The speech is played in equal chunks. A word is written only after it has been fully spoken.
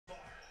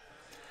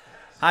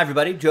Hi,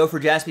 everybody. Joe for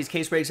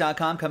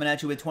JaspysCaseBreaks.com coming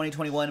at you with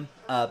 2021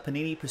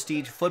 Panini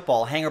Prestige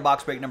Football Hanger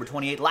Box Break number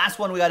 28. Last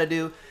one we got to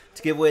do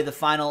to give away the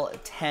final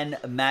 10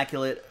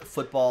 Immaculate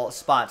Football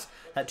spots.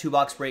 That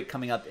 2-box break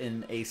coming up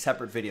in a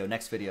separate video,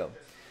 next video.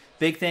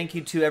 Big thank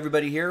you to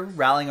everybody here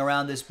rallying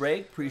around this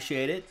break.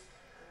 Appreciate it.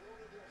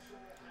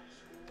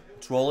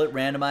 Let's roll it.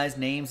 Randomize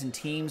names and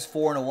teams.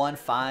 4 and a 1,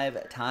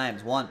 5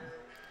 times. 1,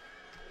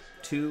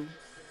 2,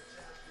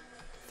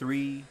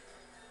 3,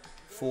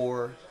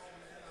 4,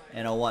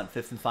 and a 1,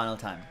 fifth and final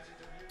time.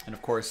 And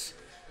of course,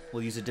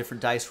 we'll use a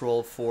different dice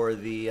roll for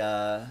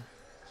the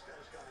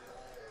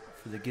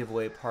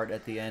giveaway part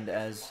at the end,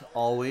 as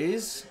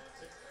always.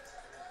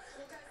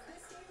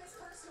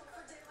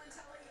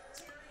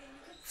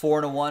 4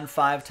 and a 1,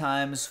 5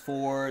 times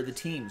for the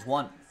teams.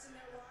 1,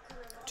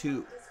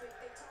 2,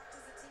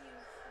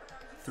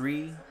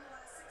 3,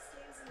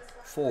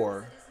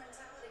 4,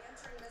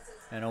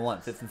 and a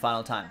 1, fifth and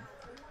final time.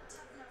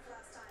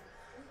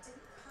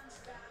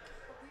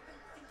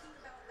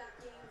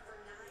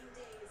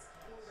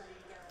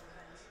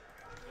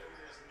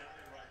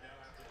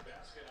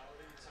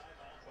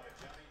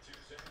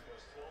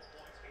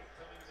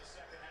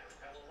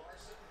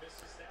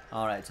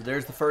 All right, so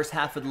there's the first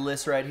half of the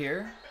list right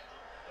here.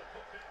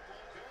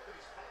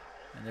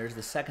 And there's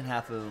the second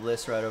half of the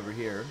list right over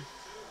here.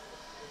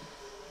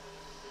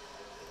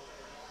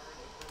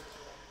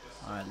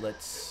 All right,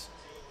 let's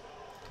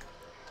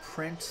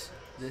print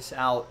this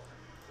out.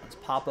 Let's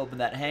pop open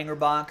that hanger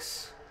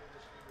box.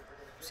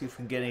 See if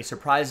we can get any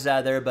surprises out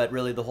of there, but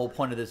really the whole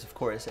point of this, of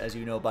course, as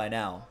you know by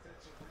now,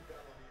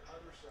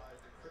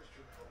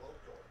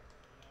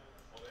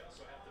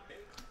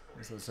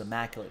 those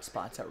immaculate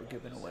spots that were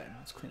given away.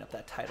 Let's clean up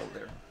that title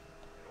there.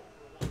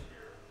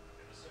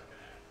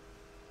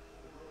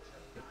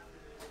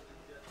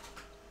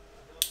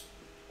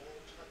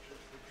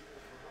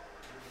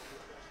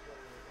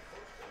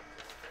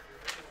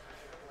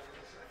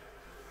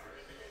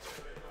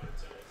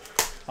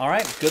 All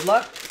right, good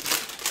luck.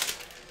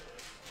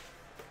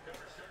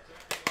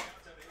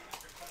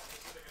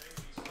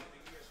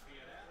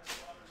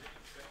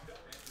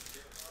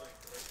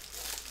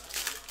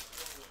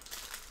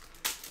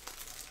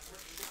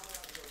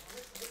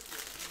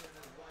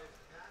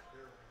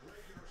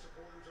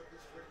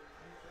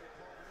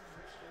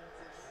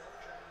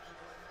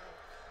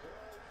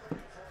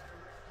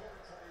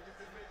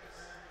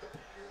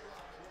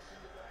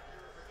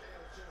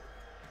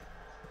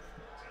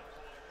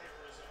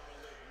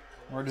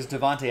 Where does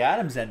Davante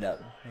Adams end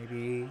up?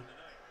 Maybe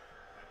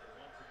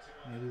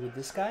with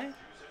this guy?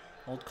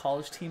 Old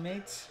college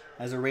teammates?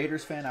 As a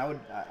Raiders fan,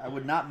 I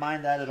would not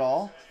mind that at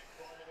all.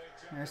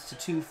 There's to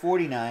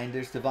 249.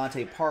 There's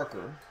Devontae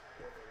Parker.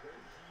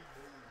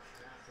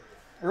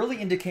 Early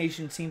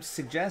indication seems to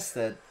suggest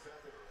that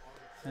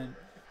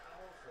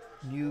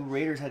new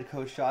Raiders head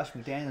coach Josh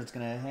McDaniels is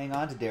going to hang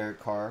on to Derek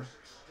Carr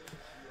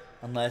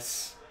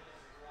unless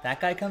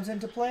that guy comes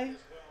into play.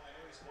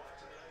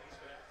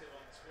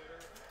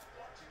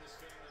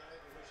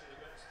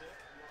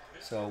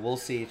 So we'll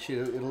see.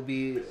 It'll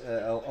be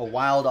a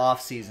wild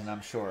off season,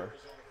 I'm sure.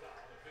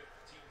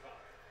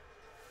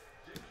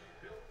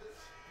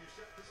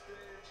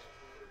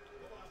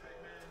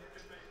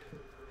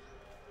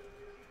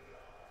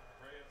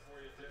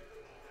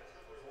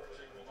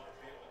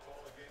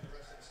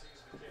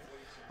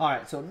 All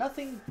right, so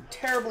nothing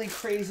terribly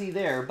crazy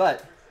there,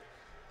 but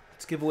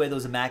let's give away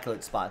those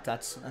immaculate spots.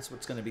 That's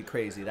what's going to be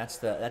crazy.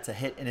 That's a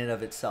hit in and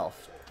of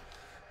itself.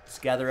 Let's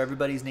gather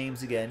everybody's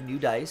names again. New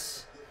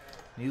dice.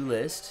 New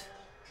list,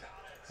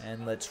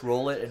 and let's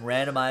roll it and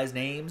randomize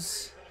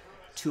names.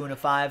 2 and a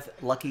 5,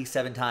 lucky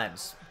 7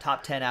 times.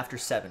 Top 10 after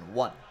 7.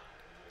 1,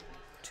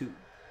 2,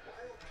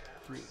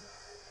 3,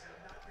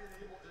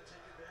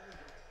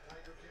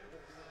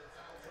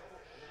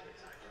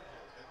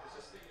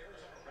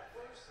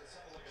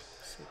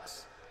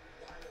 6,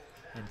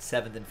 and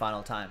 7th and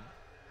final time.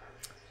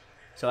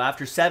 So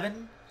after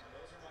 7,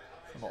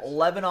 from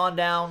 11 on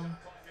down.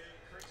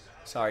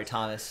 Sorry,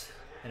 Thomas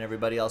and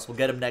everybody else. We'll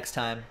get them next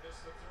time.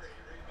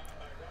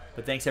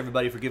 But thanks,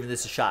 everybody, for giving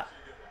this a shot.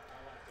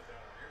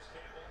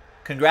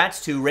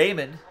 Congrats to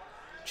Raymond,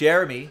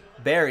 Jeremy,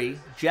 Barry,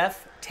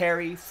 Jeff,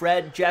 Terry,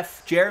 Fred,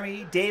 Jeff,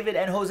 Jeremy, David,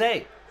 and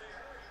Jose.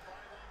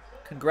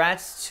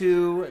 Congrats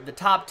to the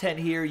top 10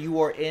 here. You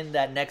are in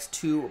that next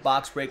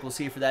 2-box break. We'll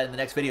see you for that in the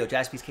next video.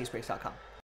 JaspysCaseBreaks.com.